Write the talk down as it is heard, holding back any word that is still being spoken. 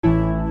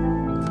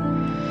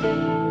Hey.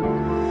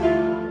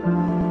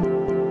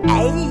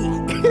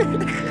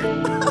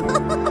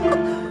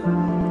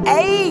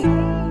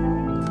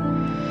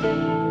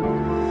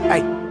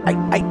 Hey.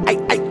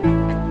 Hey.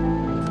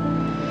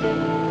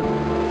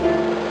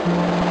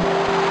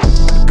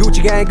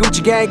 Gucci gang,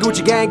 Gucci gang,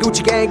 Gucci gang,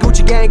 Gucci gang,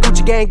 Gucci gang,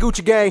 Gucci gang,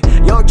 Gucci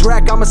gang. Young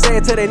Drac, I'ma say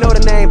it till they know the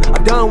name.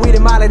 I'm done weed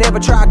and Molly, never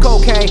tried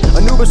cocaine.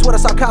 Anubis with a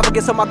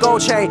sarcophagus on my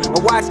gold chain.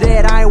 My watch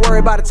dead, I ain't worried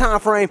about the time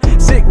frame.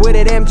 Sick with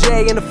it,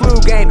 MJ in the flu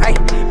game. Hey,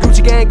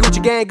 Gucci gang,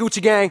 Gucci gang,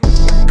 Gucci gang.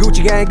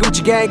 Gucci gang,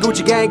 Gucci gang,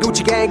 Gucci gang,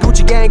 Gucci gang,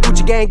 Gucci gang,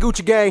 Gucci gang,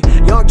 Gucci gang.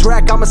 Young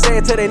Drac, I'ma say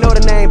it till they know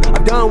the name.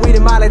 I'm done weed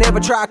and Molly, never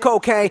tried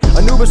cocaine.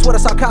 Anubis with a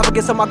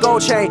sarcophagus on my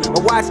gold chain.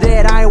 My watch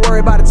dead, I ain't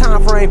worried about the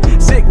time frame.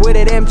 Sick with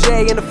it,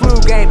 MJ in the flu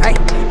game. Hey,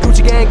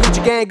 Gucci gang,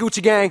 Gucci gang,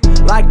 Gucci gang.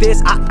 Like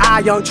this,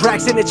 Young Drac,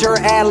 signature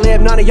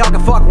ad-lib, none of y'all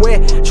can fuck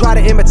with. Try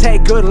to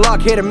imitate, good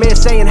luck, hit or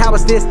miss, saying how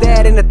is this,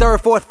 that, in the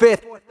third, fourth,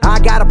 fifth. I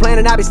got a plan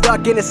and I be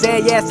stuck in the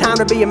sand. Yeah, it's time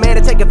to be a man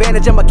and take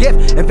advantage of my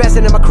gift.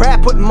 Investing in my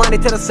craft, putting money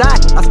to the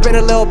side. I spend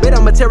a little bit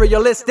on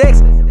materialistics.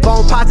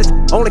 Phone posits,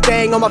 only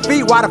thing on my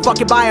feet, why the fuck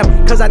you buy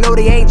them? Cause I know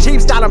they ain't cheap,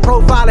 styling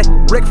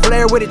profiling. Ric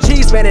Flair with a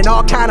cheese, spending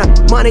all kind of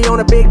money on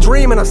a big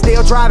dream, and I'm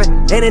still driving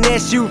in an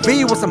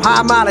SUV with some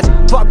high mileage.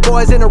 Fuck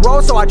boys in a row,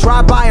 so I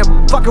drive by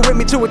them. Fucking with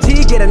me to a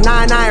T, get a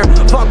 9 iron.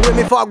 Fuck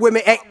with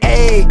me,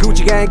 ayy.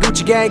 Gucci gang,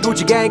 Gucci gang,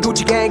 Gucci gang,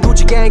 Gucci gang,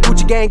 Gucci gang,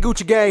 Gucci gang,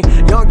 Gucci gang.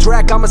 Young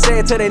Drac, I'ma say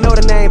it till they know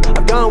the name.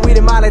 I'm done weed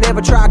and Molly,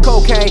 never tried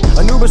cocaine.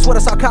 Anubis with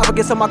a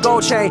sarcophagus on my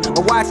gold chain.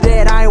 My watch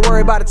dead, I ain't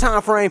worried about the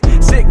time frame.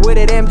 Sick with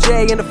it,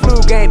 MJ in the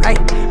flu game. Ay,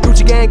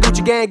 Gucci gang,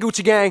 Gucci gang,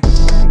 Gucci gang.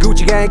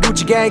 Gucci gang,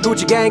 Gucci gang,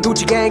 Gucci gang,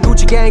 Gucci gang,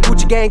 Gucci gang,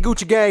 Gucci gang,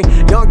 Gucci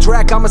gang. Young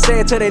Drac, I'ma say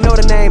it till they know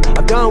the name.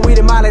 I'm done weed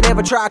and Molly,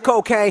 never tried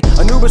cocaine.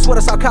 Anubis with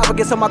a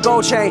sarcophagus on my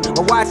gold chain.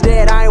 My watch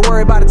dead, I ain't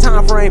worried about the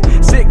time frame.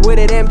 Sick with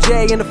it,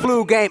 MJ in the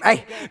flu game.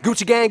 Ay,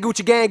 Gucci gang,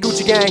 Gucci gang,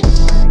 Gucci gang.